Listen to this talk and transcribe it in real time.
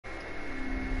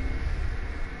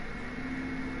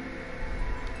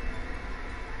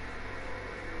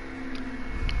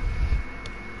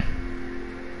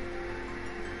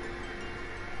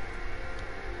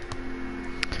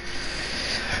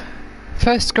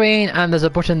First screen, and there's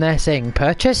a button there saying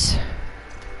purchase.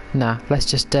 Nah, let's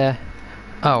just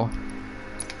oh.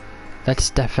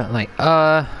 Let's definitely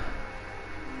well,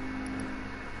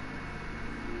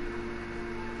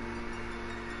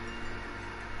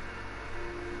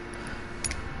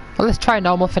 let's try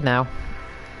normal for now.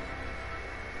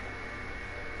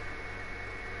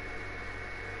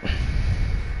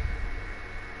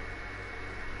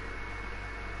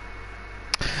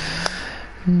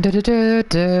 You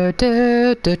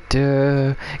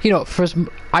know, for us,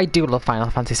 I do love Final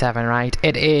Fantasy VII, right?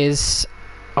 It is,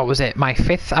 what was it, my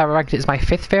fifth? I ranked it as my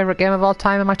fifth favourite game of all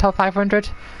time in my top 500.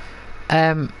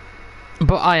 But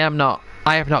I have not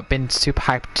been super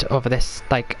hyped over this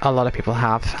like a lot of people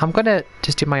have. I'm gonna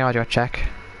just do my audio check.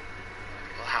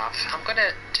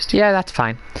 Yeah, that's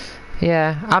fine.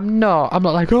 Yeah, I'm not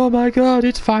like, oh my god,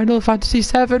 it's Final Fantasy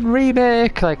VII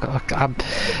Remake. Like,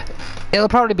 it'll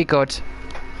probably be good.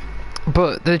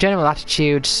 But the general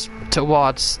attitude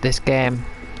towards this game,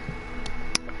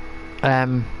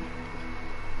 and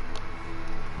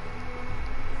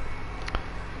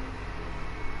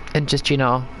just, you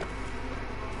know,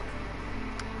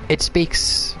 it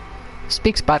speaks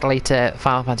badly to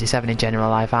Final Fantasy VII in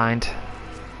general, I find.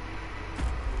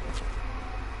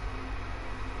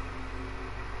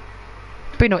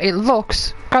 But you know, it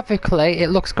looks, graphically, it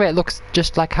looks great. It looks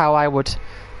just like how I would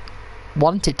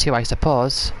want it to, I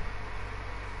suppose.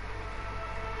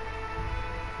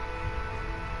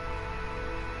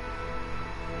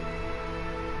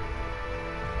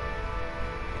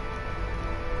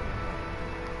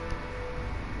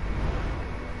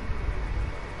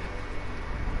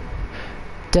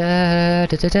 Da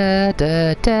da da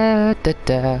da da da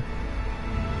da.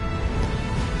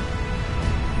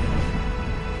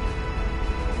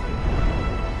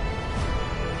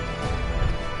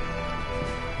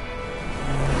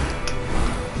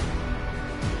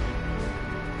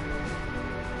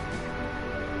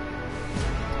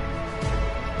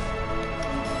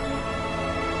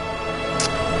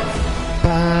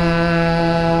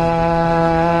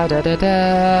 Da da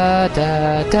da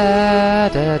da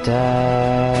da da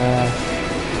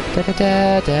da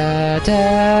da da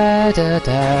da da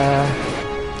da.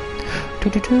 Do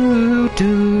do do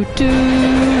do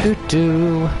do do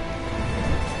do.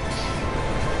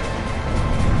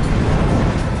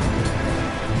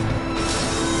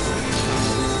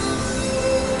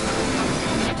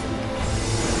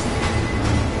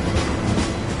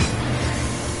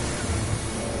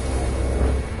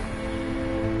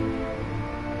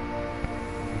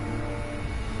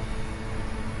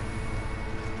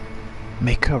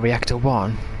 Mako Reactor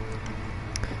 1.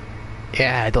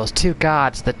 Yeah, those two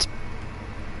guards that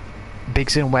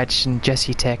Biggs and Wedge and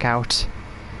Jesse take out.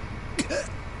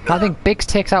 I think Biggs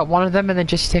takes out one of them and then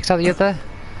Jesse takes out the other.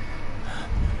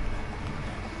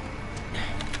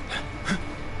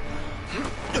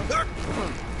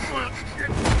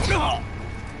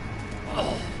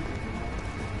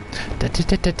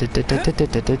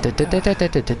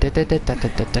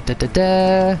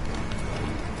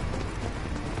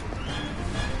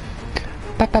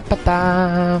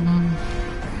 Ba-ba-ba-bam.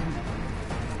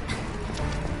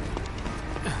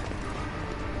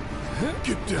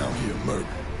 Get down here, Merc.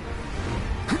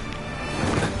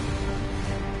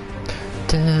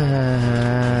 Da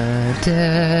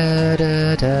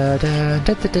da da da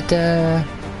da da da da.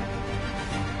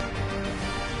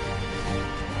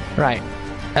 Right.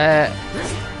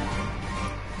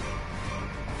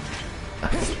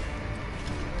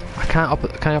 Can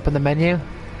I open the menu?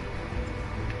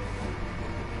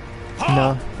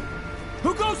 No.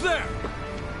 Who goes there?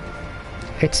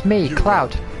 It's me,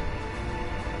 Cloud.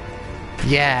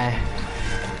 Yeah.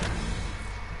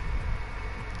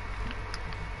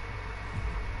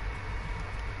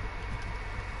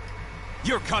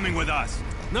 You're coming with us.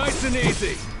 Nice and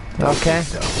easy. Okay.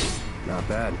 Not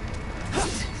bad.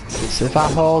 So if I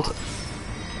hold...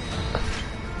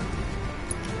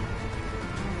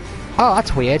 Oh,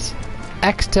 that's weird.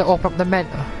 X to open up the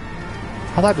menu.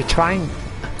 I thought I'd be trying...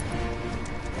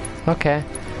 Okay.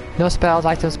 No spells,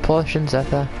 items, potions,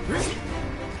 ether.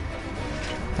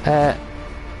 Can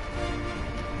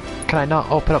I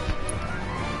not open up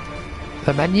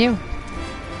the menu?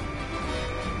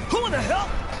 Who in the hell?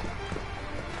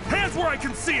 Hands where I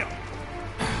can see them.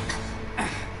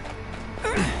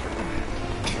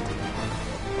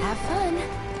 Have fun.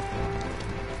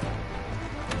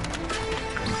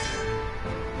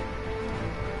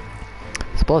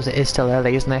 I suppose it is still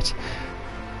early, isn't it?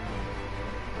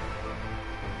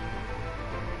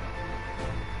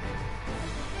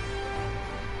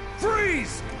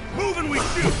 Freeze! Move and we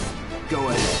shoot. Go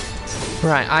ahead.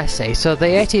 Right, I see. So the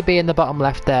ATB in the bottom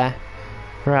left there.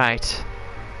 Right.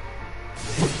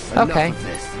 Okay. Enough of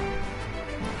this.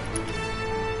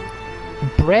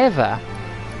 Braver.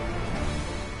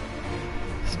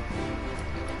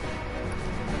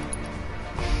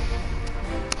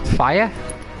 Fire.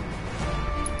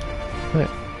 Wait.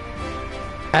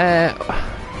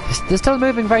 They're still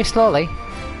moving very slowly.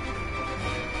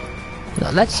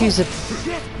 Let's use a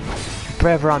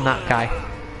braver on that guy.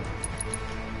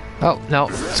 Oh no,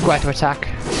 square to attack.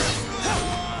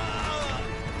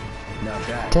 Not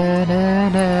bad. Da, da,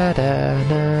 da, da,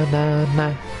 da, da,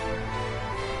 da.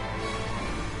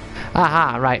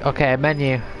 Aha, right, okay,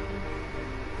 menu.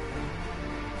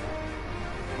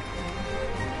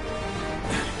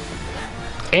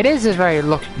 It is a very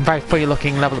funny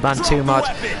looking level up band 2 mod.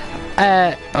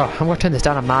 Oh, I'm gonna turn this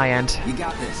down on my end. You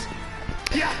got this.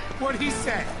 Yeah, what he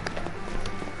said.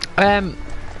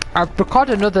 I've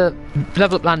recorded another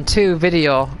Level Up Land 2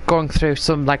 video going through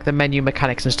some like the menu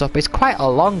mechanics and stuff, but it's quite a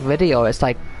long video. It's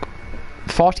like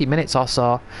 40 minutes or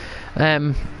so.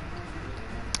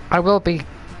 I will be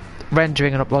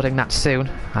rendering and uploading that soon,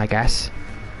 I guess.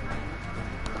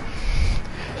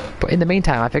 But in the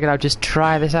meantime, I figured I'd just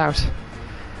try this out.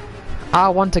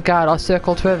 R1 to guard or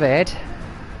circle to evade.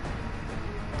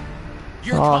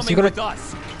 You're Oh, so coming you gotta- with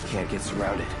us. Can't get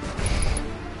surrounded.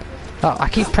 Oh, I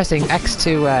keep pressing X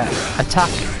to attack.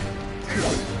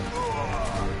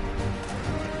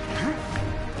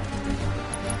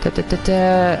 Da, da, da,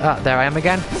 da. Oh, there I am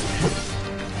again.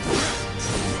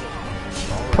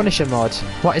 Punisher mode.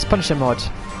 What is Punisher mode?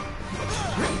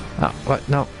 Oh, what?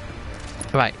 No.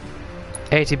 Right.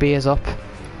 ATB is up.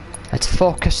 Let's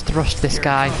focus thrust this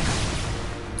guy.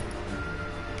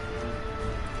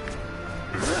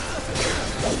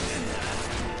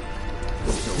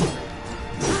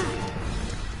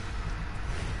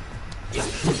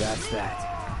 That's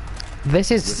that.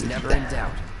 This is Never in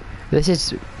doubt. this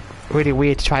is really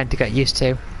weird trying to get used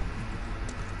to.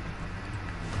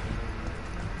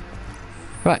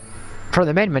 Right. From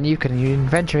the main menu you can use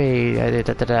inventory. Da,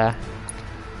 da, da, da.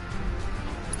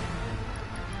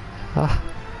 Oh.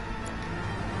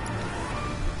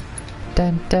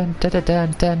 Dun dun dun dun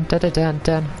dun dun dun dun dun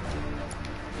dun.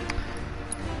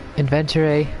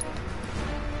 Inventory.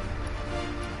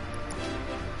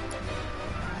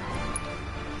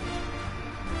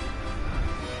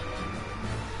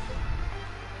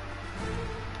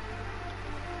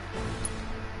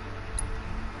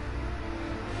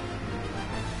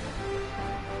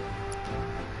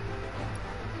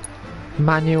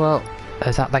 Manual.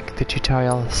 Is that like the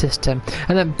tutorial system?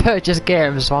 And then purchase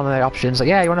games, one of the options. Like,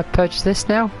 yeah, you want to purchase this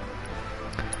now?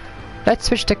 Let's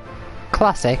switch to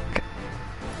classic.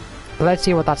 Let's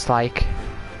see what that's like.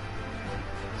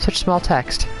 Such small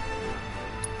text.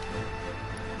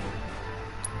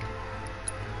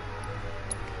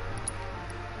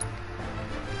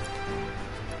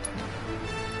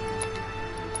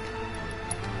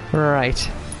 Right.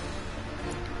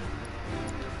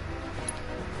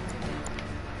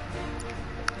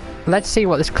 Let's see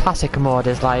what this classic mode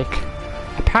is like.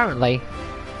 Apparently.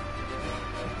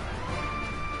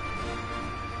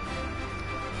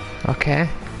 Okay.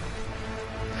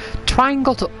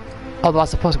 Triangle to... Although I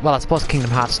suppose Kingdom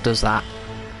Hearts does that.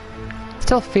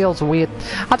 Still feels weird.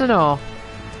 I don't know.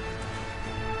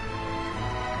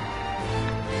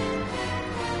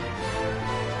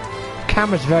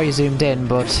 Camera's very zoomed in,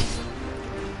 but...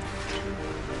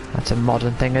 That's a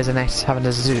modern thing, isn't it? Having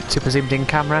a super zoomed in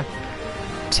camera.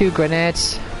 2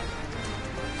 grenades.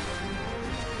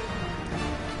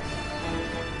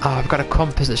 Oh, I've got a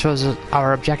compass that shows us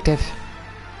our objective.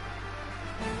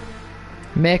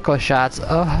 Mako shards.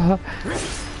 Oh.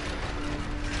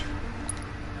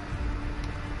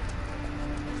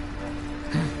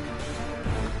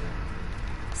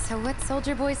 So what's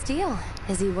Soldier Boy's deal?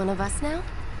 Is he one of us now?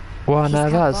 One He's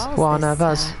of got us. balls, One this, of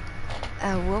us.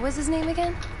 What was his name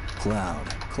again?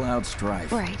 Cloud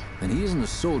Strife. Right. And he isn't a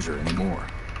soldier anymore.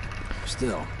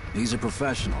 Still, he's a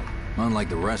professional, unlike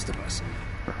the rest of us.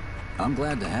 I'm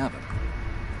glad to have him.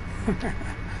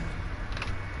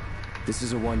 This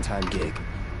is a one-time gig.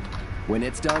 When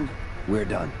it's done, we're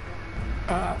done.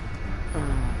 Oh,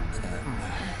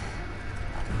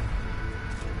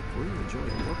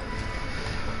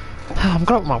 I'm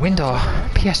going up my window.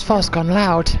 PS4's gone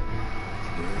loud. Looks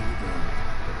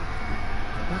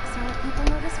are what people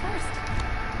notice first.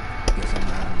 Guess I'm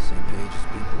not on the same page as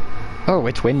people. Oh,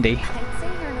 it's windy. I'd say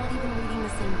you're not even reading the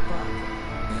same book.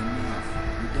 Enough.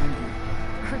 Redundant.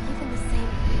 Or even the same...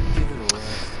 Give it a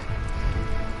rest.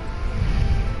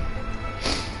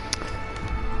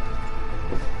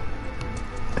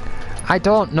 I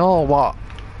don't know what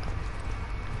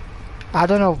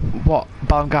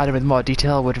Baumgarten with more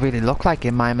detail would really look like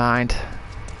in my mind.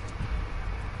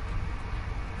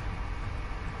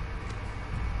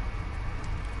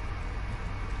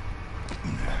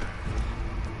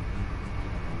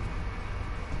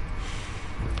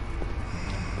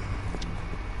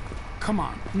 come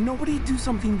on. Nobody do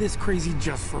something this crazy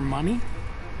just for money.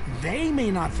 They may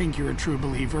not think you're a true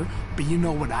believer, but you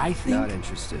know what I think? Not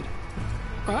interested.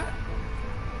 What?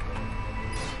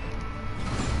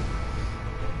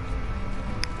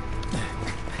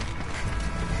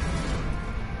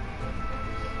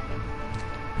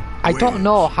 I don't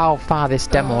know how far this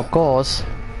demo goes.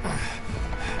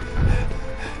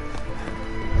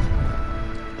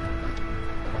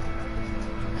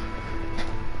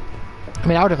 I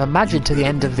mean, I would have imagined to the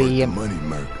end of the money,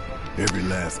 Merc. Every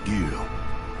last gear.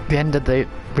 the end of the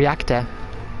reactor.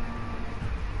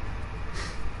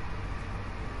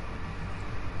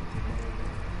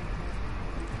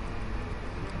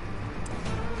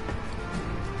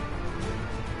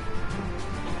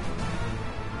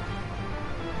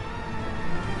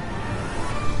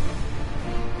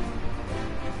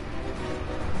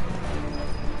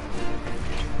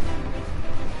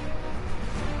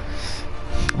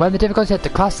 When the difficulty set to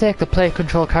classic, the player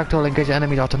control character will engage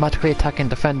enemies automatically attacking,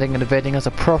 defending and evading as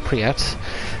appropriate.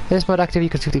 This mode active, you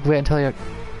can simply wait until you're...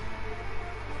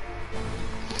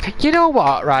 You know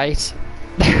what, right?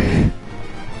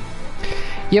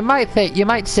 you might say... You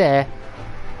might say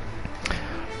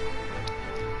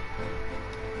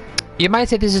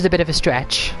this is a bit of a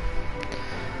stretch.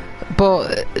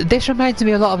 But this reminds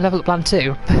me a lot of Level Up Plan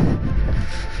 2.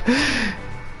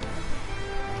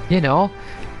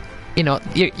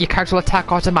 Your character will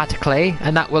attack automatically,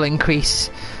 and that will increase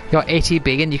your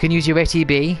ATB, and you can use your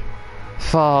ATB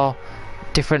for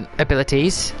different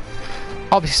abilities.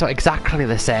 Obviously, it's not exactly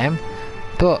the same,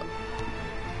 but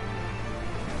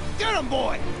Get him,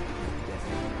 boy!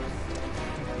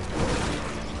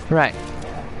 right.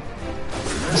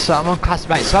 So I'm on class.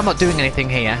 Right. So I'm not doing anything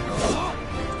here.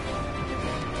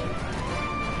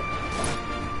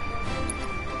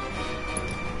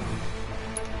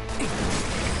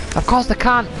 Of course they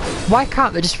can't. Why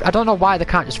can't they just... I don't know why they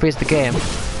can't just freeze the game.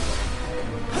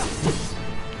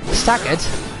 Staggered?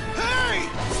 Hey!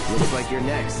 Looks like you're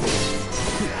next.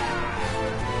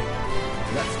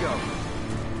 Let's go.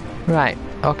 Right,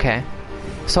 okay.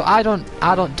 So I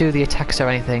don't do the attacks or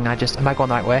anything, I just... Am I going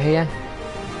the right way here?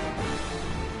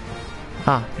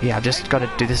 Ah, yeah, I've just got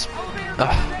to do this...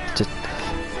 Ugh,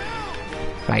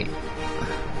 right.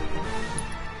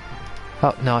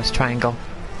 Oh, no, it's triangle.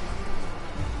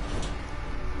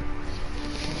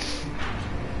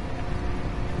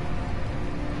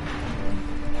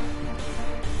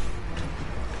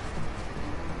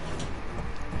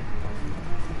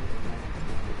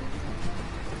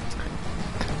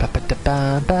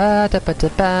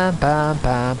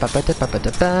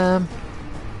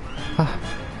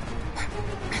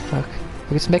 Fuck.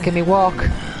 It's making me walk.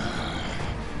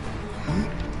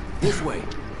 This way.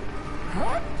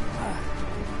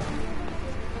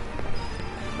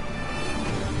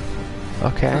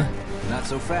 Okay. Not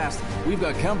so fast. We've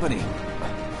got company.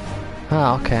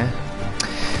 Oh, okay.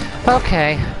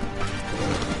 Okay.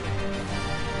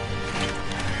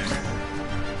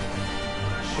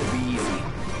 Should be easy.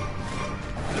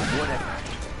 Whatever.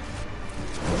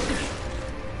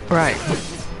 Right.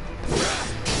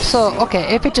 So,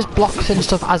 okay, if it just blocks and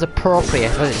stuff as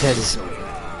appropriate, as it says,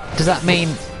 does that mean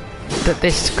that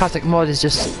this classic mode is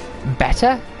just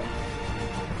better?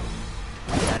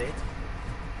 Is that it?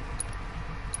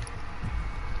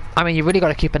 I mean, you really got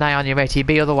to keep an eye on your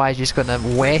ATB, otherwise you're just going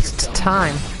to waste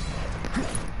time.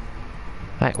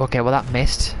 Right, okay, well that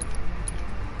missed.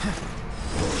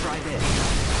 Try this.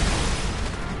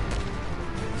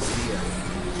 See ya.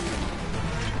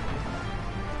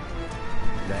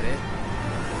 Is that it?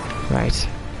 Right.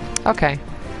 Okay.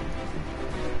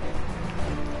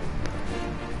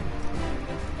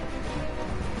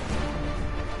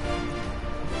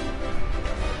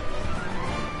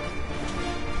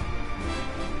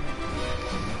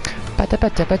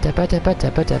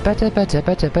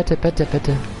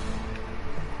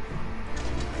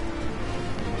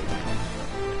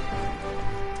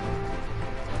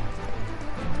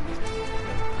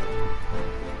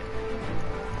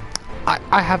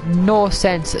 I have no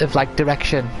sense of like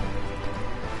direction.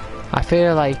 I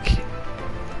feel like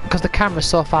because the camera's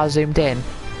so far zoomed in,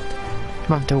 I'm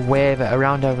having to wave it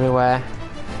around everywhere.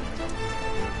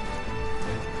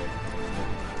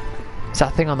 Is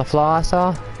that thing on the floor I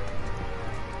saw?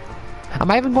 Am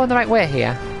I even going the right way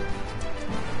here?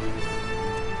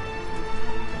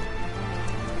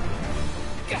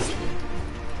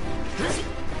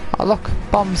 Oh look,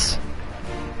 bombs.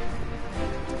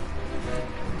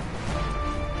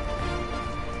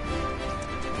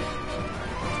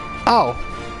 Oh,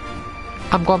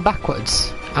 I'm going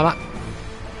backwards. I'm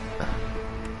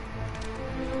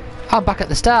back at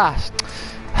the start.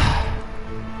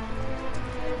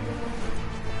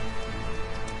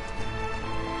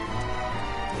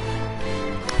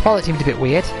 Well, it seemed a bit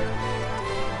weird.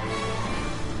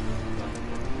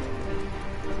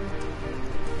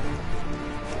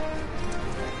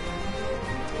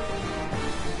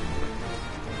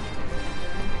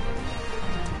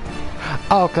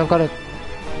 Oh, okay, I've got a...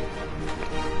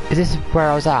 Is this where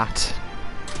I was at?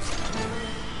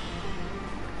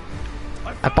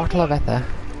 A bottle of ether.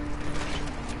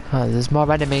 Oh, there's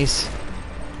more enemies.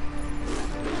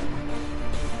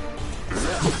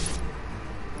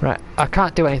 Right, I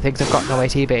can't do anything because I've got no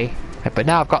ATB. Right, but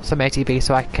now I've got some ATB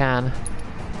so I can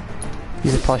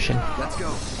use a potion. Let's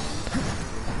go.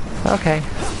 Okay.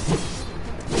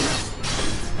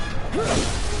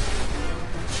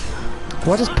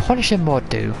 What does punishing mode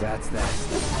do? That's that.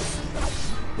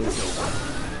 It's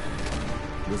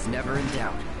over. Was never in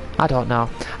doubt. I don't know.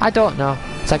 I don't know.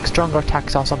 It's like stronger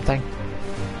attacks or something.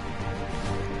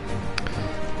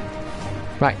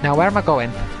 Right, now where am I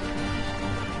going?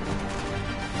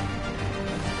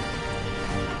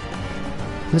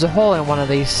 There's a hole in one of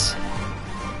these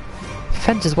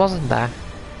fences, wasn't there?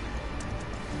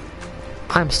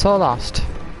 I'm so lost.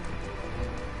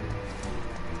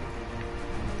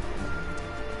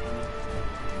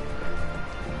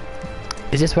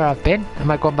 Is this where I've been?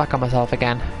 Am I going back on myself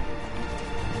again?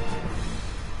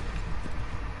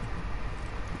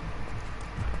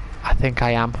 I think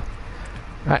I am.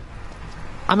 Right.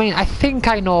 I mean, I think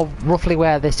I know roughly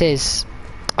where this is.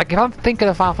 Like, if I'm thinking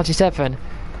of Final Fantasy VII,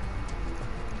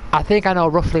 I think I know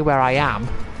roughly where I am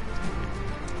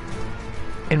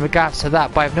in regards to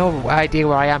that, but I have no idea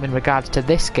where I am in regards to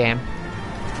this game.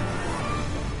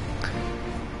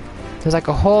 There's like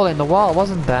a hole in the wall,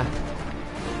 wasn't there?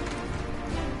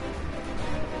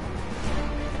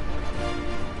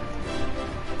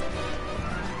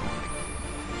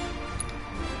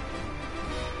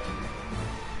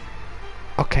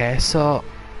 Okay, so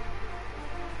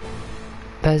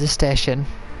there's a station.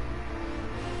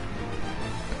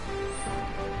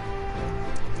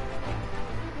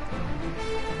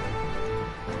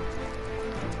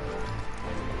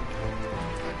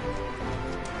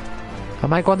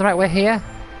 Am I going the right way here?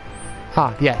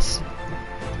 Ah, yes.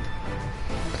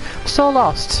 So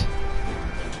lost.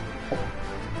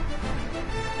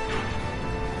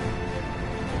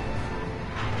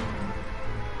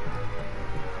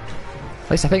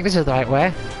 At least I think this is the right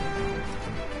way.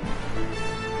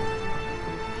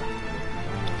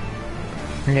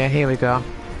 Yeah, here we go.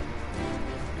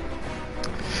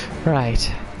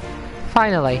 Right.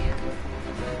 Finally,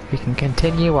 we can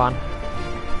continue on.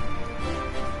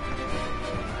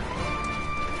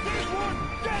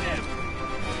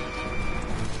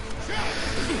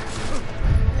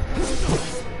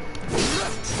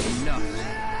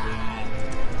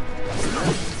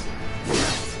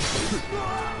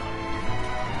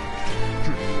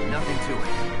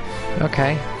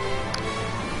 Okay.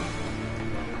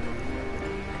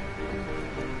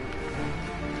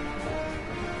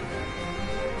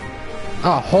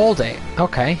 Oh, hold it.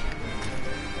 Okay.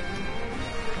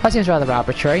 That seems rather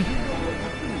arbitrary.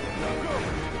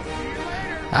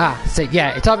 Ah, so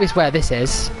yeah, it's obvious where this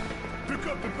is. Pick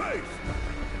up the pace.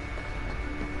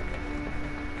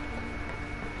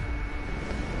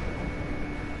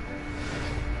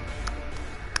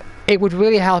 It would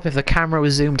really help if the camera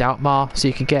was zoomed out more so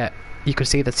you could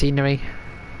see the scenery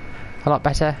a lot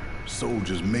better.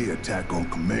 Soldiers may attack on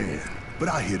command, but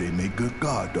I hear they make good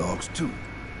guard dogs too.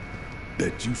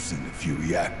 Bet you've seen a few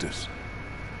reactors.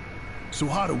 So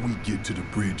how do we get to the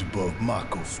bridge above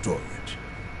Mako storage?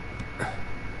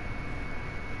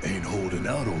 Ain't holding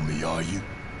out on me, are you?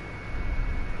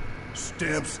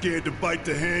 Stamp scared to bite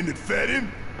the hand that fed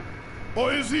him?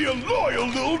 Or is he a loyal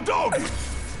little doggy?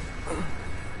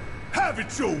 Have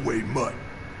it your way, Mutt.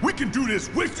 We can do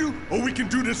this with you, or we can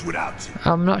do this without you.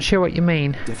 I'm not sure what you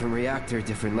mean. Different reactor,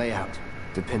 different layout.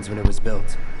 Depends when it was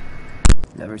built.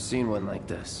 Never seen one like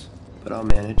this, but I'll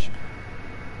manage.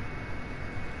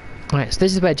 Right, so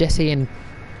this is where Jesse and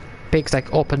Biggs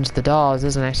like opens the doors,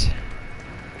 isn't it?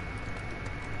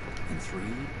 In 3,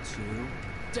 2...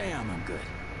 Damn, I'm good.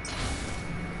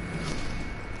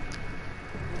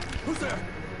 Who's there?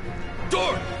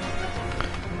 Door!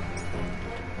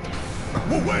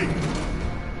 Well, wait!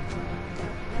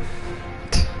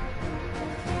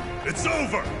 It's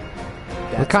over!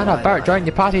 We can't have Barrett join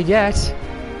the party yet.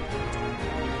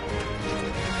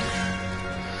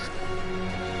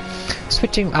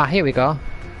 Switching. Ah, here we go.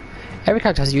 Every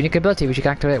character has a unique ability which you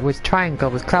can activate with triangle.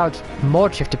 With Cloud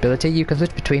mode shift ability, you can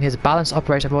switch between his balanced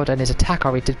operator mode and his attack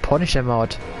oriented punisher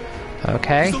mode.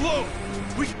 Okay. He's alone!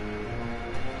 We...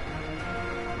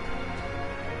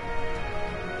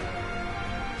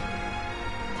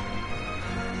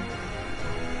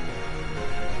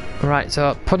 Right,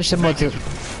 so punch the mud's a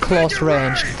close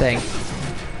range thing.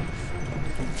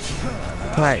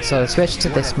 Right, so switch to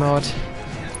this mode.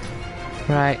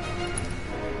 Right.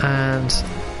 And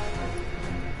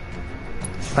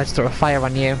let's throw a fire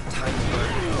on you.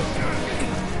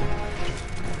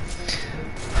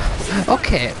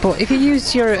 Okay, but if you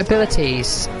use your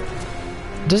abilities,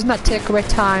 doesn't that take away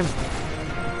time?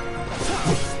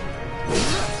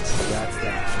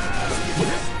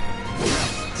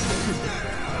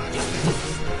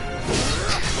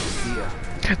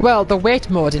 Well, the wait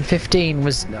mode in 15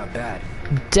 was Not bad.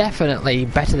 definitely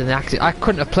better than active. I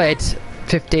couldn't have played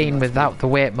 15 without the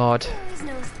wait mode. Always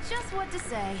knows just what to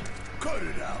say. Cut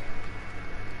it out.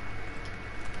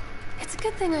 It's a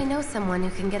good thing I know someone who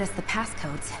can get us the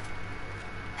passcodes.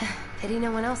 Pity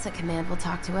no one else at command will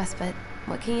talk to us, but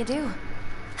what can you do?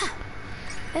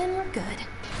 Then we're good.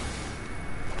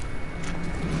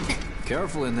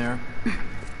 Careful in there.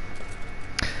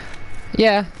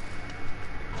 Yeah,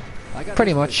 I got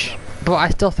pretty this much. place But I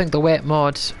still think the wait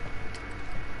mode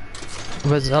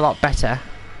was a lot better.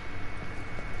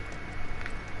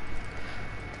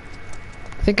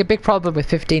 I think a big problem with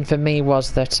 15 for me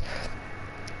was that...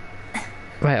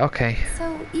 Right, okay.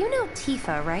 So, you know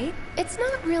Tifa, right? It's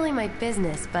not really my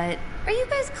business, but are you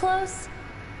guys close?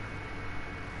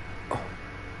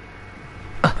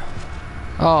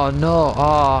 Oh no,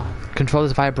 oh,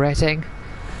 controller's vibrating.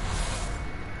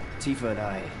 Tifa and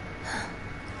I.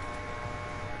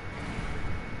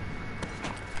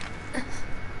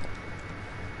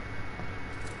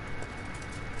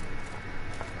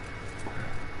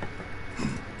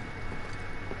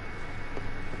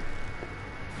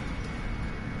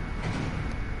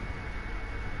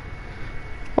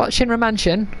 What, Shinra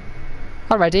Mansion?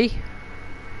 Already?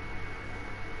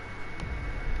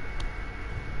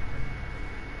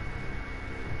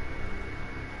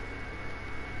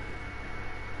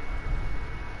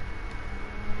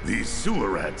 These sewer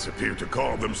rats appear to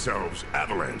call themselves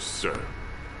Avalanche, sir.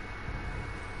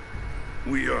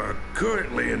 We are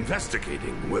currently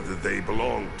investigating whether they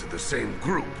belong to the same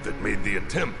group that made the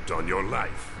attempt on your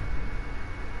life.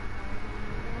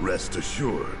 Rest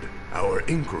assured, our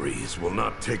inquiries will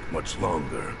not take much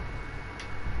longer.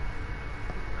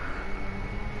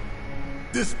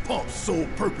 This pump's sole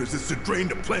purpose is to drain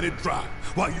the planet dry.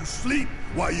 While you sleep,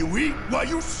 while you eat, while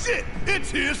you shit, it's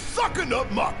here sucking up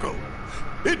Mako.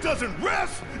 It doesn't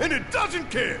rest, and it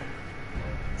doesn't care.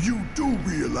 You do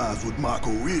realize what Mako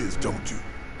is, don't you?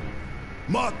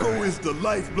 Mako is the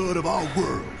lifeblood of our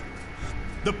world.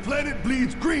 The planet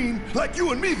bleeds green like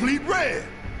you and me bleed red.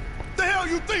 The hell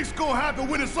you think's gonna happen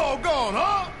when it's all gone,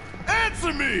 huh?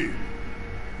 Answer me!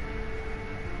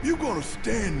 You gonna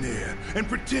stand there and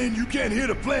pretend you can't hear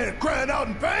the planet crying out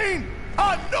in pain?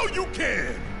 I know you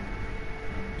can!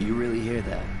 You really hear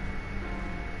that?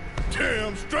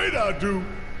 Damn straight I do!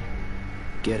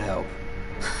 Get help.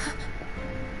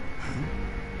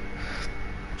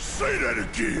 Say that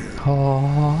again!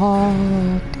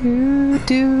 Oh,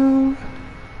 do.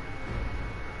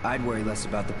 I'd worry less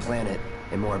about the planet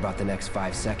and more about the next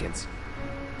 5 seconds.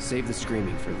 Save the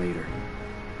screaming for later.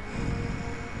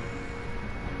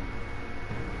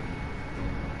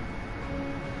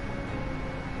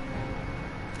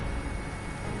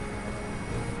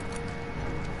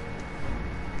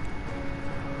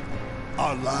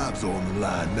 Our lives are on the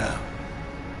line now.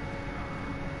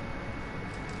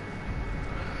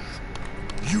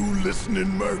 You listening,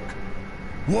 Merc?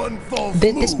 One false move.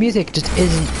 This music just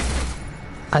isn't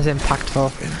as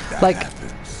impactful. and that Like,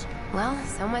 happens. Well,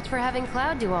 so much for having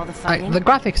Cloud do all the fighting. the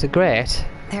graphics are great.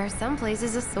 There are some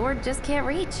places a sword just can't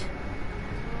reach.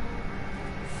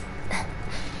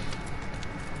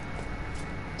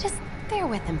 Just bear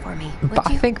with him for me, would But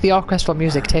I you? think the orchestral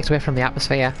music takes away from the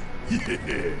atmosphere.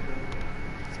 Yeah.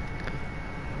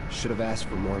 Should have asked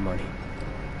for more money.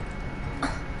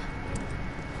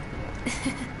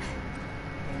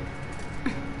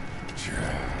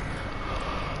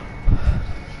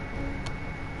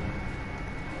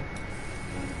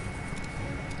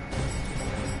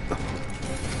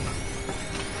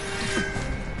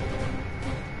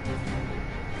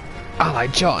 I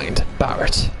joined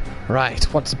Barrett. Right,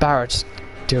 what's Barrett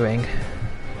doing?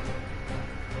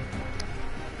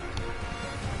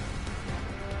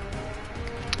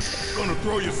 Gonna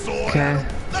throw your sword Okay. at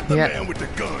him? Let the Yep. man with the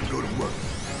gun go to work.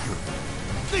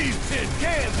 These tin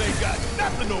cans ain't got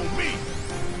nothing on me.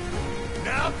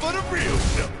 Now for the real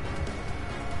stuff.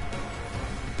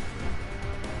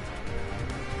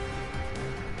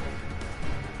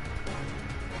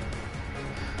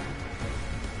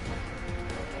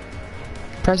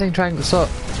 Pressing triangle, so...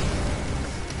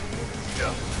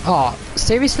 Oh,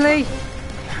 seriously?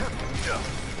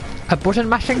 A button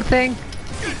mashing thing?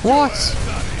 What?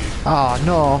 Oh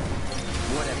no.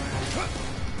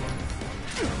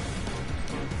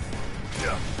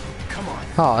 Come on.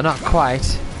 Oh, not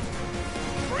quite.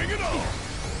 Bring it on!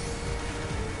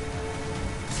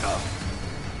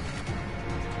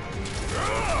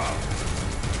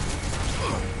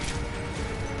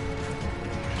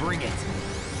 Bring it.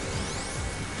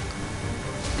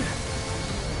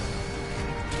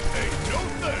 Ain't no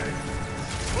thing!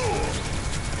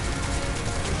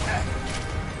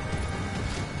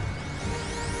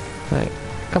 Right,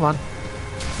 come on.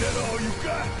 That all you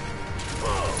got?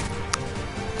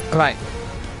 Right.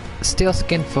 Steel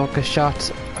skin focus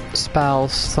shot,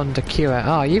 spells, thunder cure.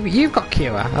 Oh, you've got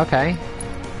cure. Okay.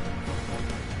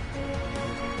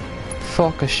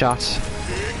 Focus shot.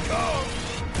 Here it comes!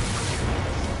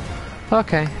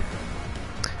 Okay.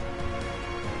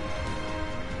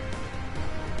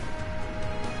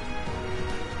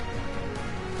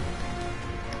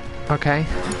 Okay.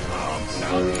 I'm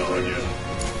counting on you.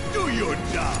 Do your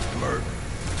job,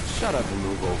 Murph. Shut up and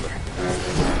move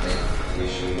over.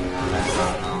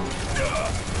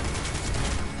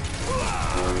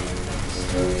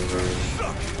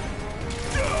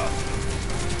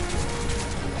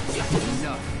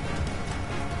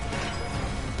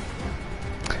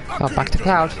 Oh, back to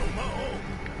Cloud.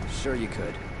 Sure you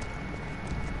could.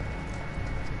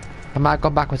 I might have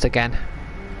gone backwards again.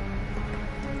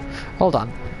 Hold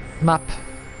on. Map.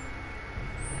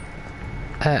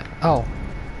 Oh.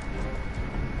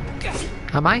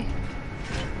 Am I?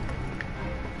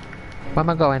 Where am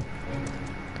I going?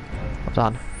 Hold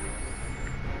on.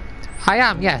 I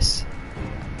am, yes.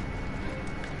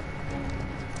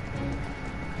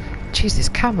 Jeez, this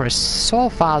camera is so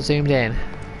far zoomed in.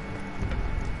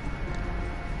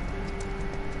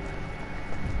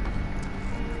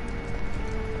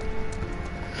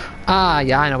 Ah,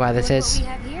 yeah, I know where this Look is. what we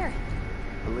have here.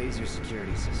 A laser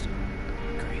security system.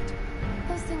 Great.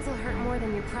 Those things will hurt more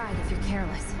than your pride if you're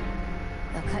careless.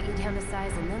 They'll cut you down to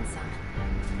size and then some.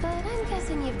 But I'm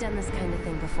guessing you've done this kind of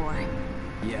thing before.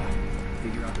 Yeah.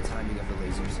 Figure out the timing of the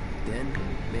lasers. Then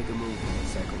make a move when they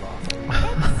cycle off.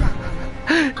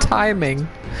 Exactly. Timing.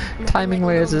 Timing Nothing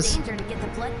like a little lasers. danger to get the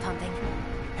blood pumping.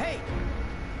 Hey!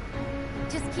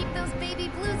 Just keep those baby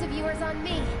blues of yours on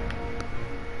me.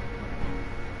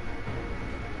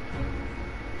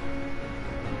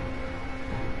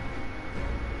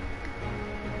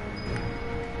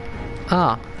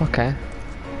 Ah, okay.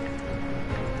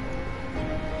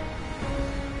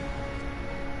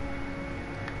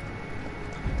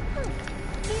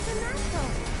 He's a natural.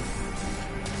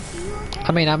 You okay?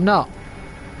 I mean, I'm not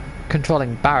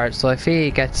controlling Barrett, so if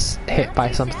he gets hit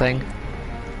by something,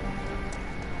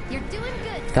 You're doing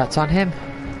good. that's on him.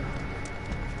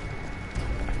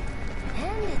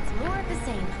 And it's more of the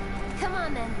same. Come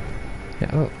on then. Yeah,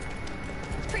 oh.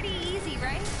 Pretty easy,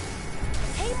 right?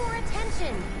 Pay more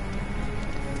attention.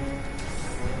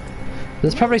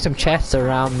 There's probably some chests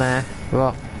around there.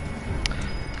 Well,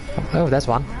 oh, there's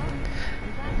one.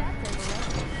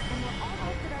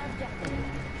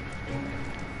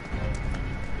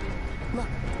 Look.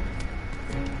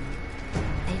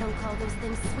 They don't call those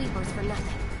things sweepers for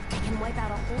nothing. They can wipe out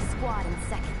a whole squad in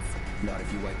seconds. Not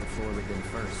if you wipe the floor with them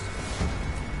first.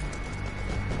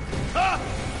 Ha!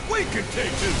 We can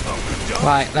take this hunk of junk!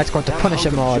 Right, let's go to That Punisher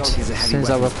hunk of mode, junk is a heavy since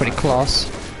we're weapons pretty platform. close.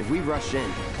 If we rush in,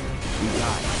 we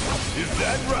die. Is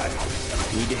that right?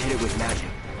 Need to hit it with magic.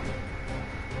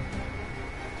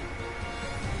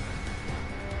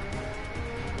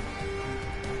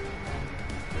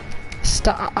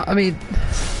 I mean,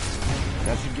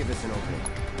 That should give us an opening.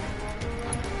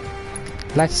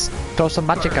 let's throw some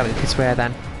magic at it this way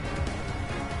then.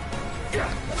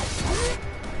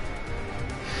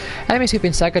 Enemies who've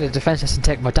been staggered at defenseless and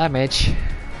take more damage.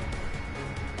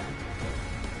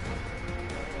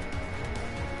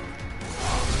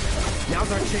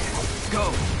 Now's our chance.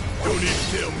 Go! Don't need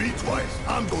to tell me twice.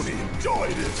 I'm gonna enjoy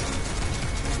this.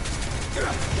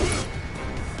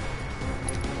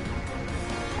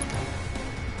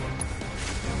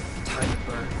 Time to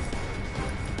burn.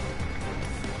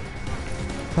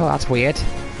 Oh, that's weird.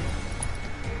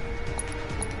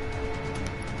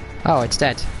 Oh, it's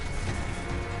dead.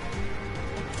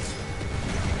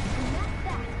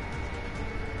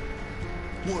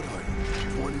 What are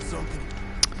you, 20-something?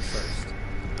 First.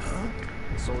 Huh?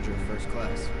 Soldier first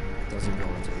class. Doesn't go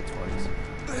into the 20s.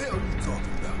 The hell are you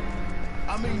talking about?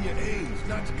 I mean your age,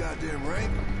 not your goddamn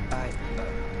rank.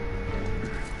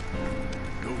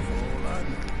 Go for all I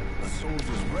know. A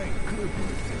soldier's rank could be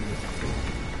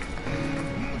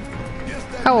Guess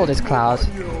that How old makes is Cloud?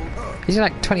 1-year-old, huh? Is he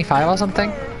like 25 or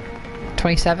something?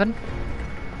 27?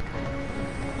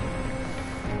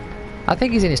 I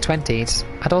think he's in his 20s.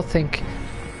 I don't think...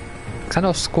 Because I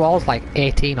know Squall's like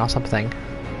 18 or something.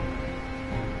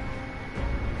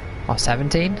 Or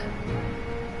 17?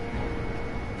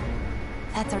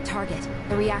 That's our target,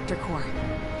 the reactor core.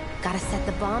 Gotta set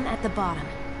the bomb at the bottom.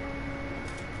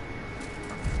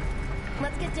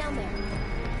 Let's get down there.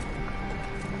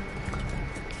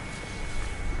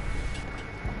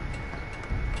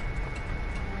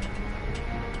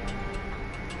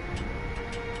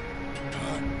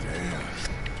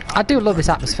 I do love this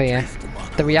atmosphere.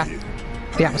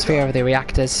 The atmosphere of the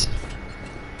reactors.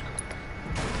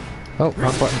 Oh,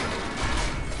 wrong button.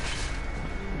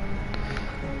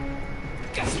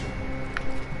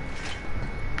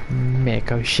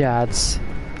 Mako shards.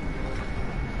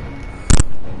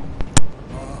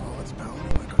 Oh, it's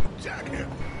pounding like a jacket.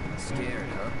 Scared,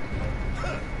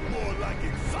 huh? More like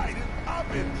excited.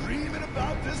 I've been dreaming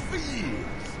about this for years.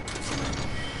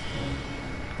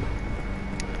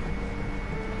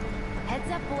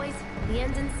 Heads up, boys. The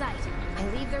end's in sight. I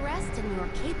leave the rest in your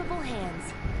capable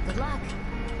hands. Good luck.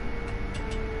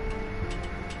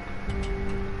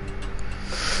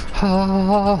 Ha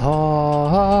ha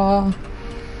ha.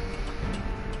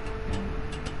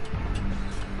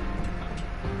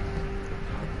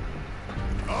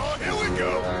 Oh, here we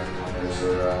go.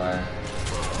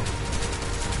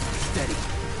 Steady.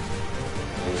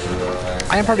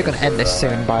 I am probably going to end this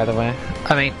soon, by the way.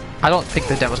 I mean, I don't think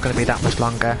the demo's going to be that much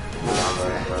longer.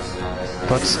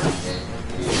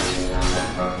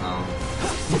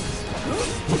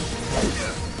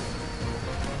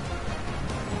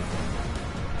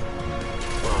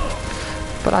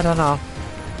 But I don't know.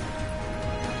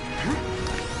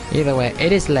 Either way,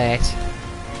 it is late.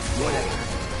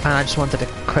 And I just wanted to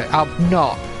quit. I'm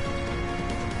not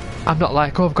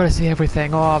like, oh, I've got to see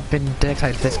everything. Oh, I've been dead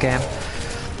excited for this game.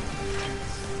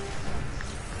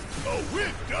 Oh,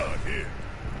 we're done here.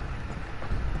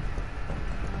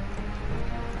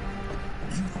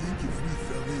 You think if we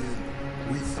fell in,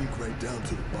 we'd sink right down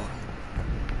to the bottom?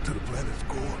 To the planet's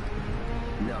core?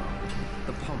 No,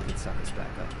 the pump would suck us back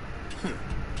up.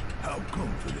 How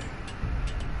comforting.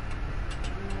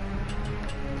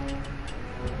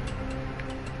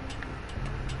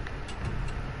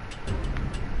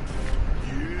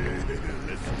 Yeah,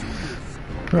 let's do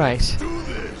this. Right. Do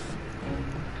this.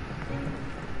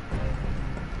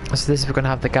 So this is we're gonna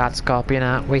have the guard scorpion,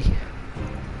 aren't we?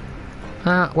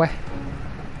 Aren't we?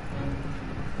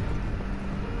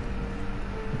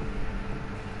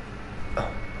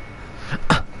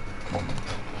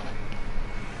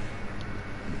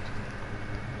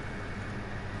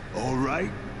 All right,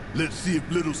 let's see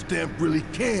if Little Stamp really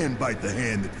can bite the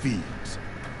hand that feeds.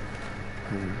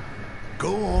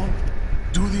 Go on,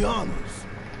 do the honors.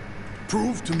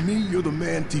 Prove to me you're the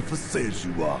man Tifa says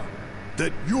you are.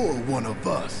 That you're one of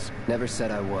us. Never said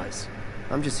I was.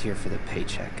 I'm just here for the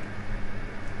paycheck.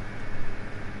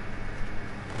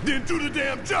 Then do the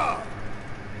damn job!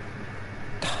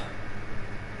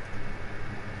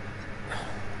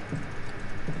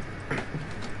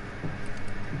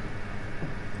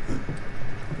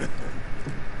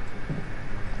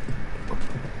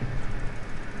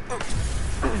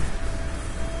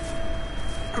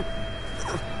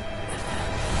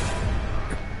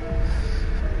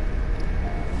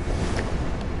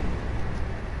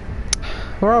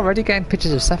 We're already getting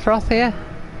pictures of Sephiroth here?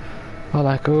 Oh,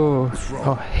 like, oh,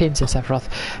 hints of Sephiroth.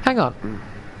 Hang on.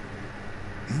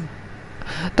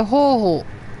 The whole...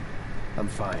 I'm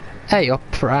fine. Hey up,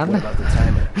 Fran. What about the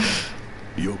timer?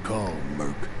 You're calm,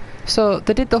 Merc. So,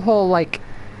 they did the whole, like...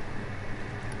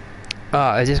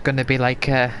 Oh, is this going to be like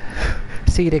a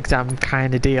seed exam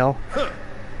kind of deal?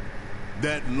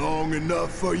 That long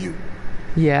enough for you?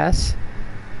 Yes.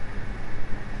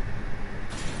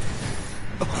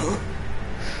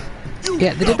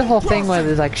 Yeah, they did the whole thing where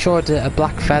there's like showed a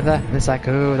black feather and it's like,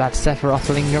 oh, that's Sephiroth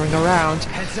lingering around.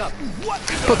 Heads up.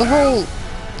 But the whole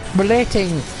relating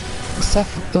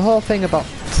the whole thing about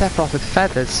Sephiroth with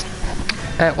feathers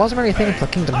wasn't really a thing for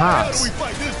Kingdom Hearts.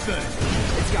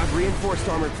 It's got reinforced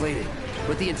armor plating,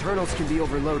 but the internals can be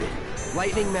overloaded.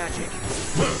 Lightning magic.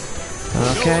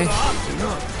 Okay.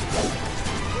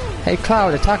 Hey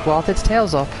Cloud, attack while its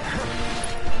tail's up.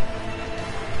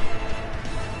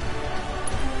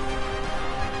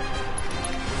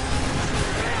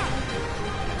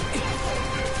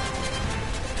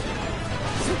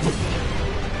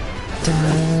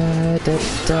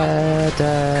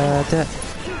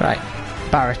 Right,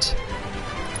 Barrett.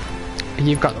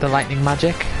 You've got the lightning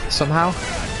magic somehow.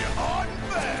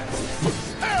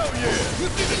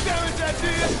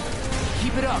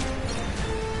 Keep it up.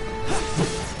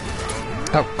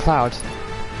 Oh, Cloud.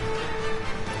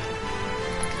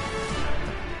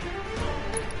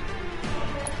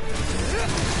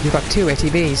 You've got 2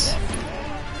 ATVs.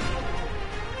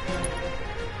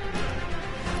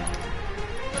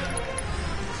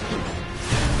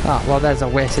 Oh, well, there's a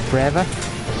wasted braver.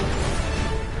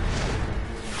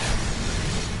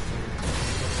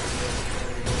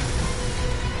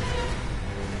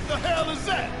 The hell is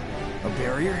that? A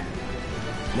barrier?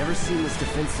 Never seen this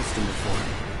defense system before.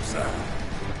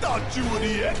 Thought you were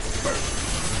the expert.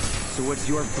 So what's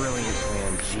your brilliant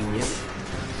plan, genius?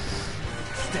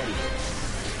 Steady.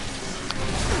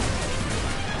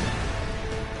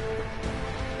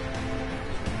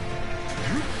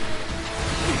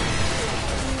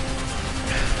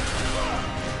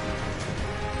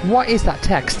 What is that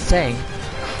text saying?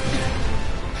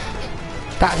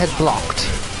 That has blocked.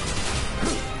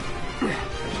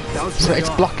 So it's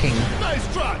blocking.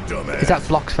 Nice try, dumbass. Is that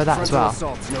blocked for that as well?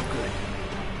 Assault's no good.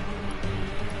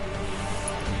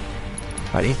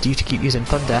 Right, I need you to keep using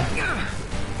thunder.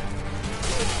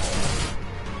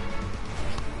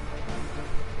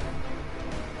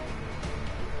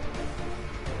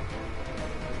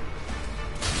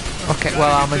 Okay,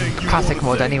 well I'm in classic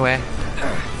mode anyway.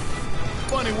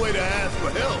 Funny way to ask for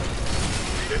help.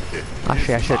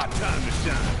 Actually, I should.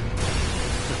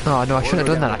 Oh no, I shouldn't have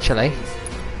done that actually.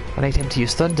 I need him to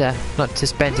use thunder, not to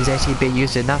spend his ATB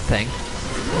using that thing.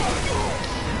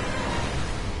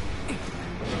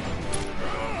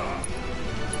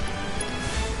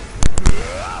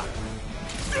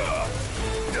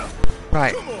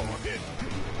 Right.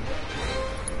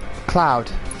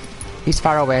 Cloud. He's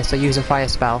far away, so use a fire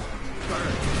spell.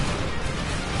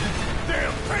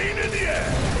 Damn pain in the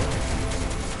ass.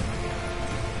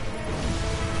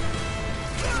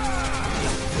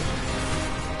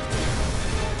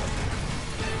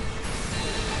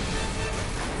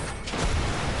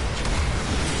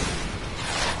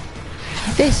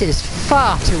 This is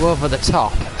far too over the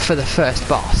top for the first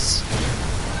boss.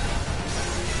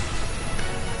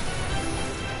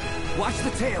 Watch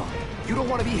the tail. You don't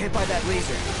want to be hit by that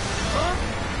laser. Huh?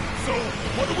 So,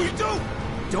 what do we do?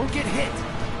 Don't get hit.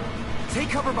 Take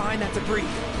cover behind that debris.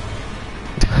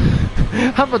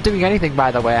 I'm not doing anything, by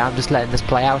the way. I'm just letting this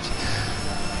play out.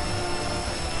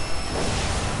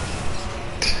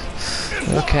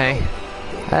 Okay.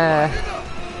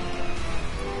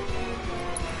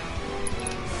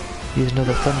 Use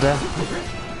another thunder.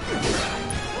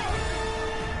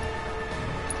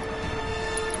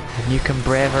 And you can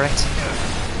braver it.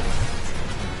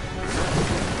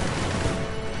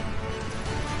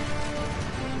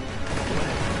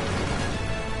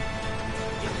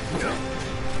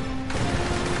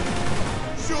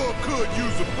 Sure could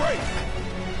use a break.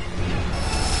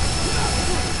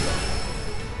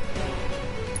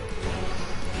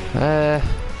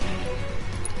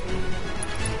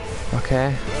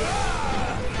 Okay.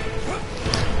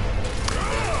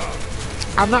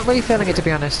 I'm not really feeling it, to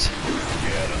be honest.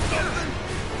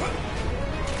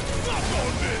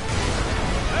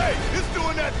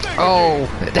 Oh!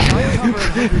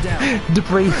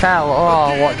 Debris fell.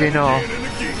 Oh, what do you know?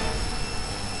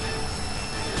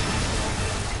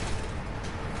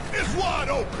 It's wide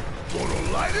open.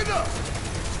 Gonna light it up.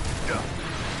 Yeah.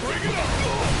 Bring it up.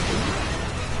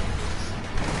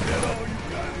 Get all you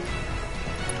got.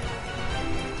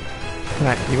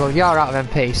 Right, well, you're out of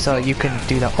MP, so you can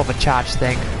do that overcharge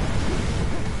thing.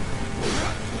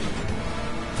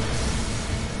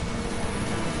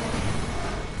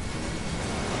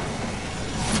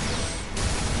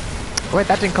 Wait,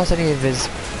 that didn't cost any of his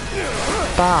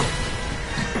bar.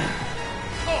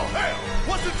 Oh, hell!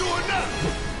 What's it doing now?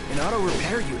 An auto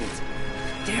repair unit.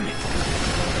 Damn it.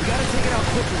 We gotta take it out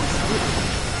quickly.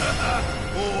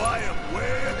 Oh, I am way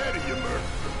ahead of you, Murph.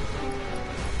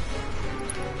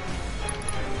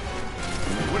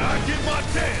 When I get my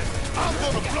chance, I'm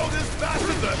gonna blow this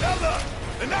bastard the hell up.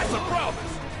 And that's a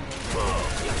promise.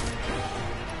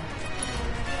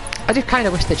 I do kind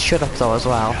of wish they'd shut up though as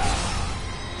well.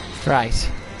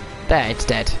 Right. There, it's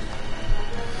dead.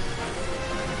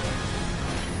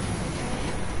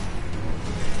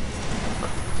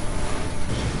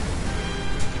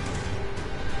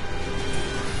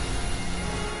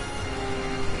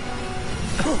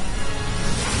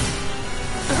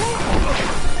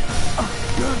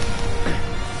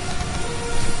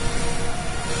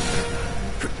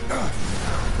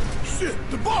 Shit,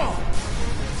 the bomb!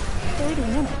 30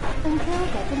 minutes until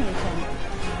detonation.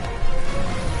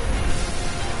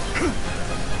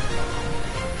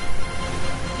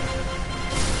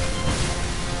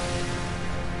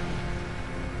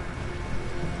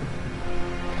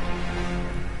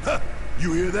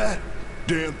 You hear that?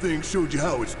 Damn thing showed you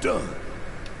how it's done.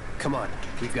 Come on,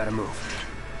 we've got to move.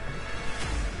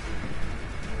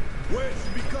 Where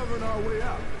should be covering our way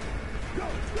out?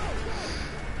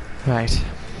 Right.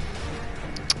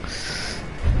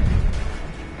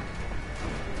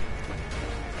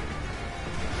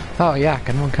 Oh yeah, I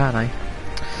can run, can't I?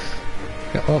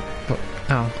 Go up, but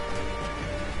oh.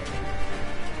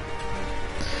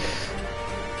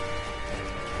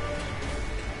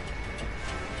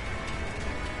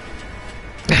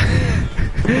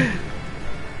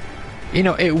 You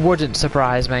know, it wouldn't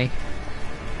surprise me.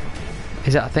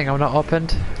 Is that a thing I've not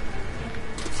opened?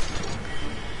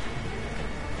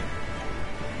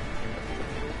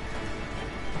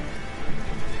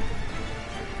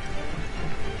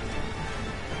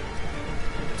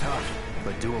 Tough,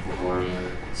 but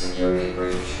doable.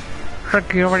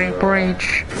 Security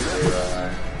breach.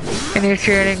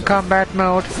 Initiating combat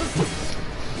mode.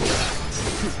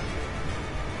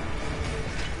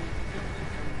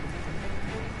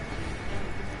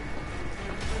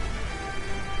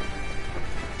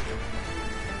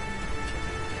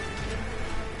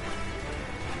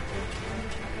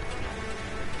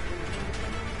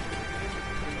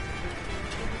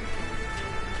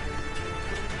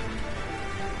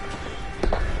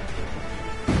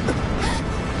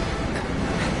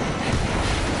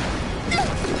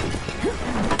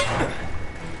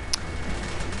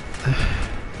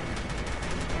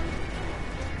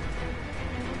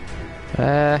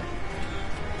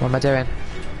 What am I doing?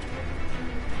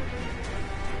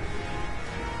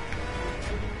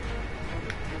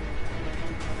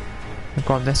 I'm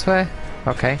going this way?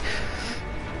 Okay.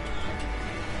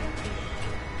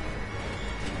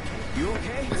 You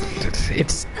okay?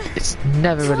 It's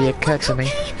never really occurred to me.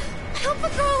 Help a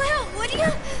girl out, would you?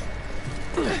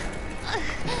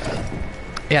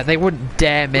 Yeah, they wouldn't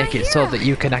dare make it so that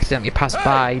you can accidentally pass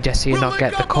by just so you not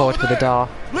get the code for the door.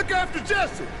 Look after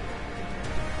Jesse.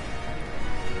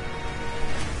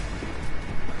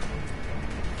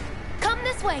 Come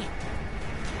this way.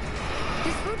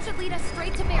 This route should lead us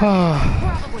straight to Mary.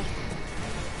 Probably.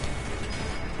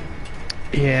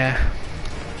 Yeah.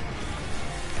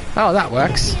 Oh, that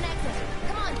works. See an exit.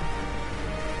 Come on.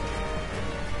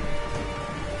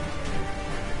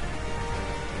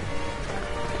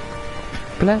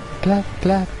 Blah, blah,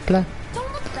 blah, blah.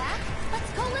 Don't look back.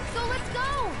 Let's go, let's go, let's go.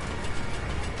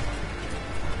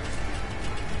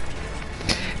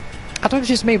 I don't know if it's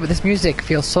just me, but this music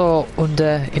feels so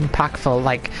impactful.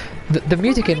 Like, the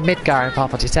music in Midgar in Final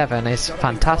Fantasy VII is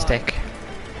fantastic.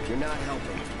 You're not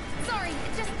helping. Sorry,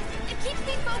 it keeps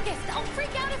me focused. I'll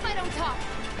freak out if I don't talk.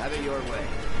 Have it your way.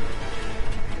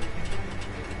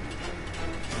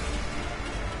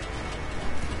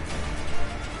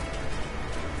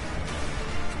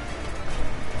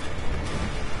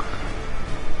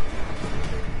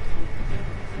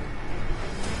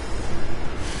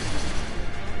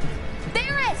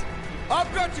 There it!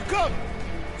 I've got you covered.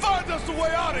 Find us a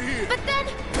way out of here. But then...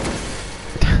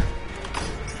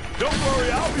 Don't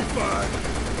worry, I'll be fine.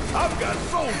 I've got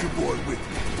Soldier Boy with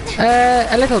me.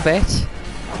 A little bit,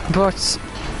 but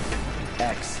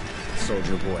X,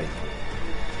 Soldier Boy.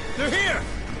 They're here!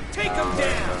 Take them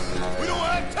down! We don't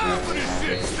have time for this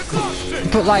shit. The clock's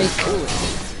ticking. but like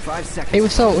 5 seconds. it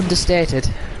was so understated.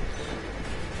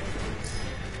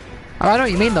 Oh, I know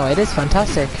what you mean though. It is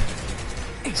fantastic.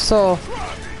 So,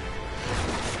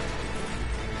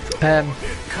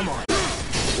 Come on.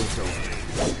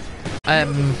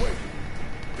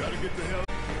 Gotta get the hell.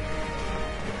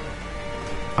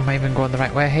 am I even going the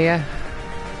right way here?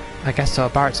 I guess so.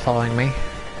 Barrett's following me.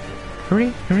 Hurry,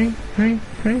 hurry, hurry,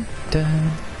 hurry.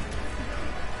 Dun.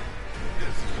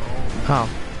 Oh.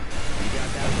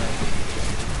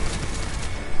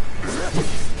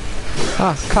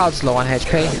 Ah, Cloud's low on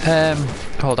HP.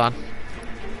 Hold on.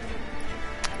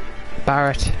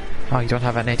 Barrett. Oh, you don't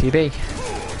have an ATB.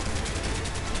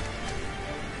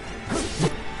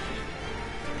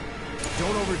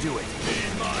 Don't overdo it.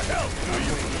 Need my help, do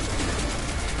you?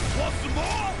 Want some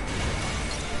more?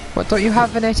 What, don't you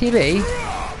have an ATB?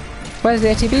 Where's the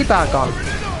ATB bar gone?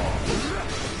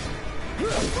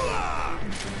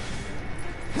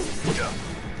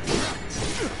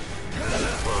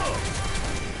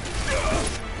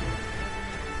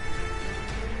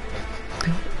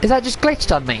 Is that just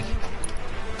glitched on me?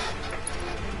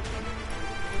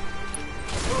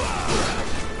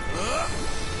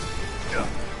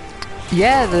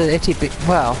 Yeah, the ATB.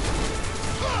 Well,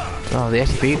 oh, the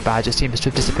ATB bar just seems to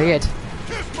have disappeared.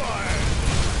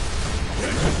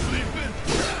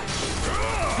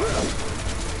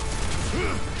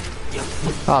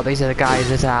 Oh, these are the guys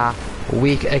that are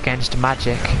weak against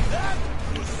magic.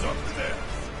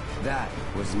 That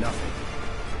was nothing.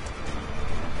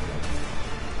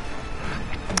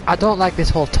 I don't like this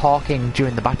whole talking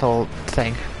during the battle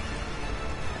thing.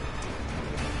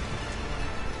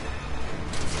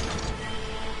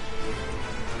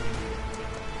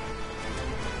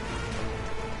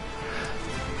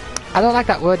 I don't like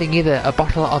that wording either, a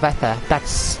bottle of ether.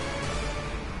 That's...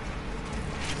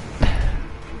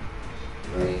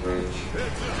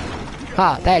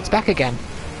 Ah, there, it's back again.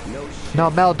 No,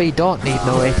 Mel B don't need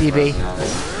no ATV.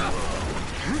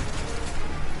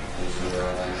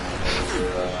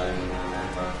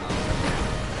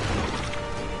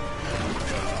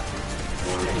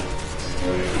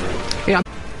 Yeah,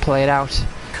 play it out.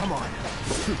 Come on.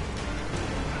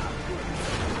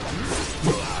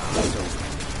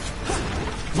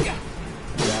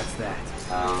 That's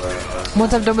that.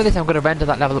 Once I'm done with this, I'm going to render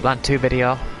that Level Up Land 2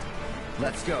 video.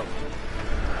 Let's go.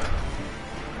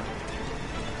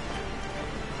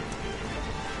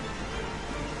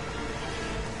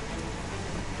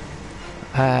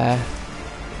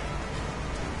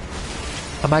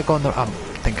 Am I going the... I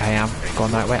think I am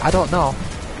going the right way. I don't know.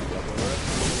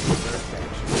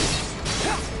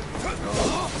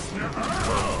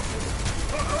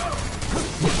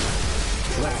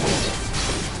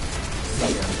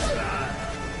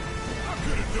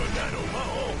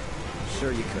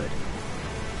 Sure you could.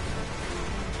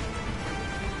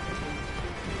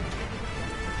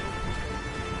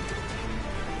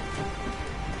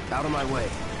 Out of my way.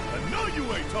 I know you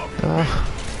ain't talking.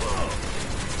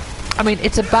 I mean,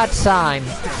 it's a bad sign.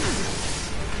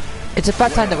 It's a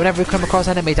bad sign that whenever we come across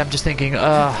enemies, I'm just thinking,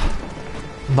 ugh,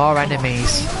 more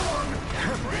enemies.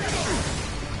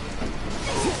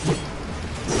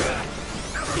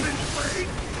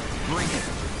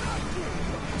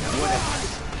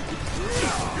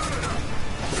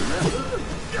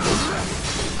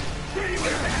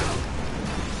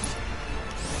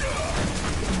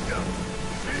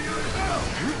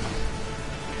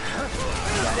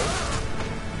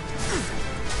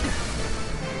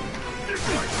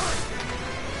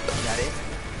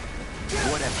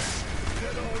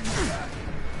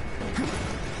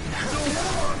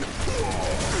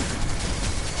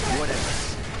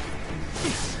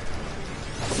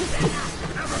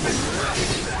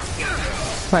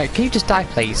 Right, can you just die,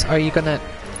 please? Or are you gonna...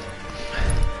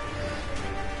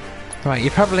 Right,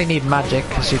 you probably need magic,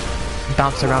 because you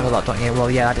bounce around a lot, don't you? Well,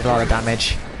 yeah, I did a lot of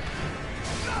damage.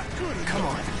 Come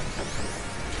on.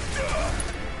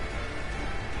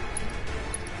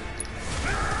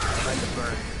 Time to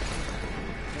burn.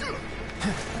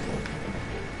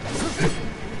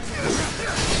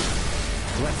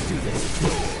 Let's do this.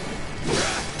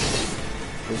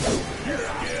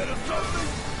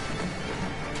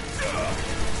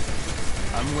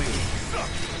 I'm waiting.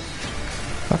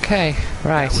 Okay,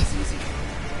 right.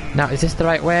 Now, is this the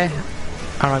right way?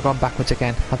 Or am I going backwards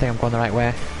again? I think I'm going the right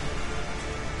way.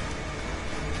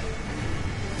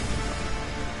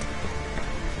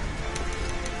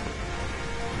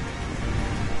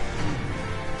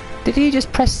 Did he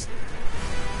just press...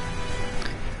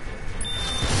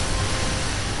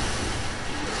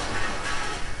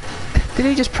 Did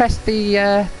he just press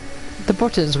the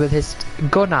buttons with his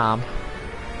gun arm?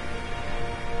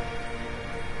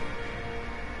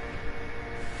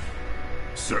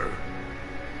 Sir.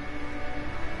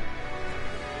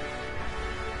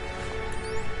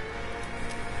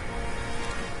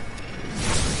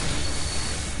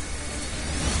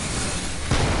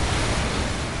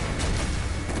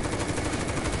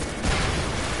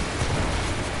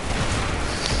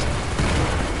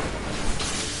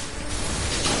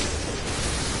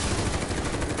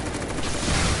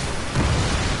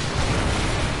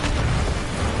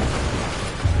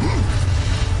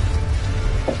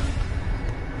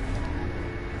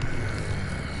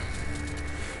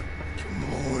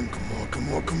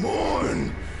 Come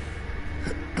on!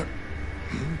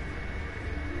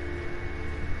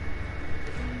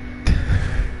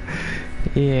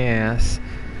 Yes.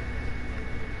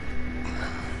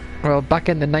 Well, back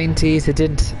in the 90s, they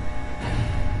didn't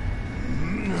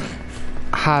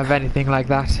have anything like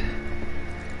that.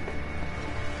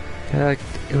 They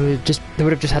would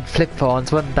have just had flip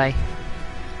phones, wouldn't they?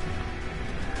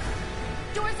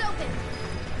 Doors open.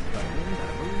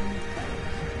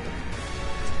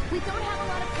 We don't have a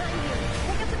lot of time here.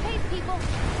 Pick up the pace, people.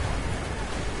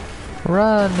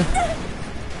 Run!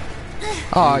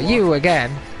 Oh, you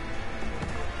again?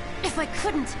 If I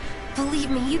couldn't, believe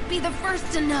me, you'd be the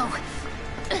first to know.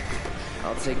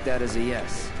 I'll take that as a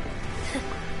yes.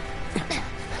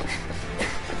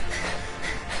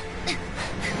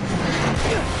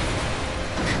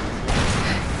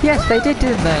 Yes, they did,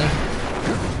 didn't they?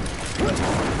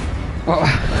 Oh.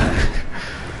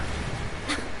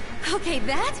 Okay,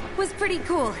 that was pretty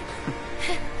cool.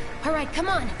 All right, come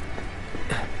on.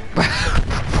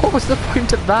 What was the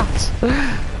point of that?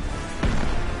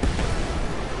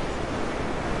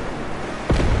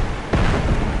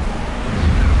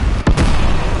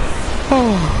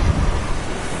 Oh.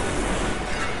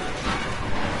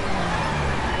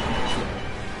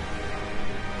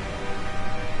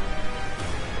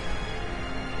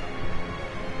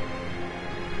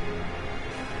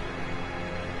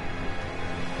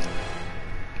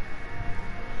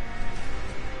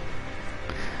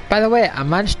 By the way, I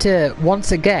managed to,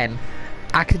 once again,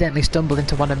 accidentally stumble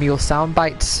into one of Mule's sound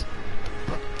bites.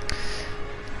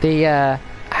 The,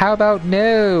 how about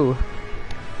no?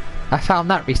 I found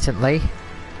that recently.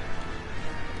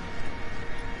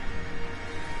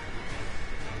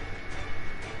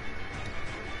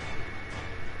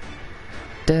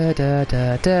 Da da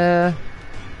da da.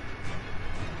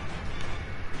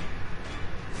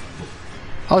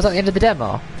 Oh, was that the end of the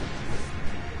demo?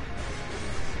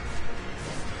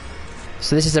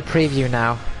 So this is a preview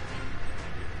now.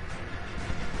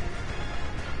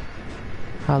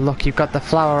 Oh look, you've got the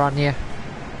flower on you.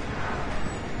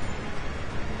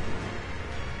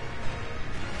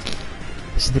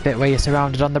 This is the bit where you're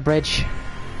surrounded on the bridge.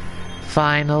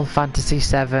 Final Fantasy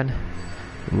VII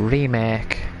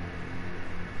Remake.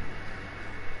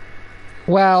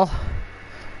 Well,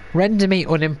 render me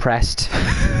unimpressed.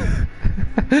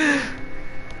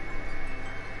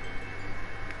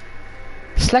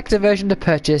 Select a version to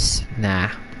purchase. Nah.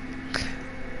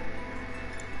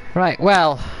 Right,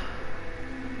 well,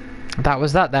 that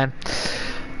was that then.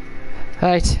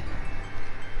 Right,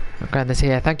 I'm going this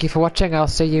here. Thank you for watching. I'll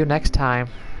see you next time.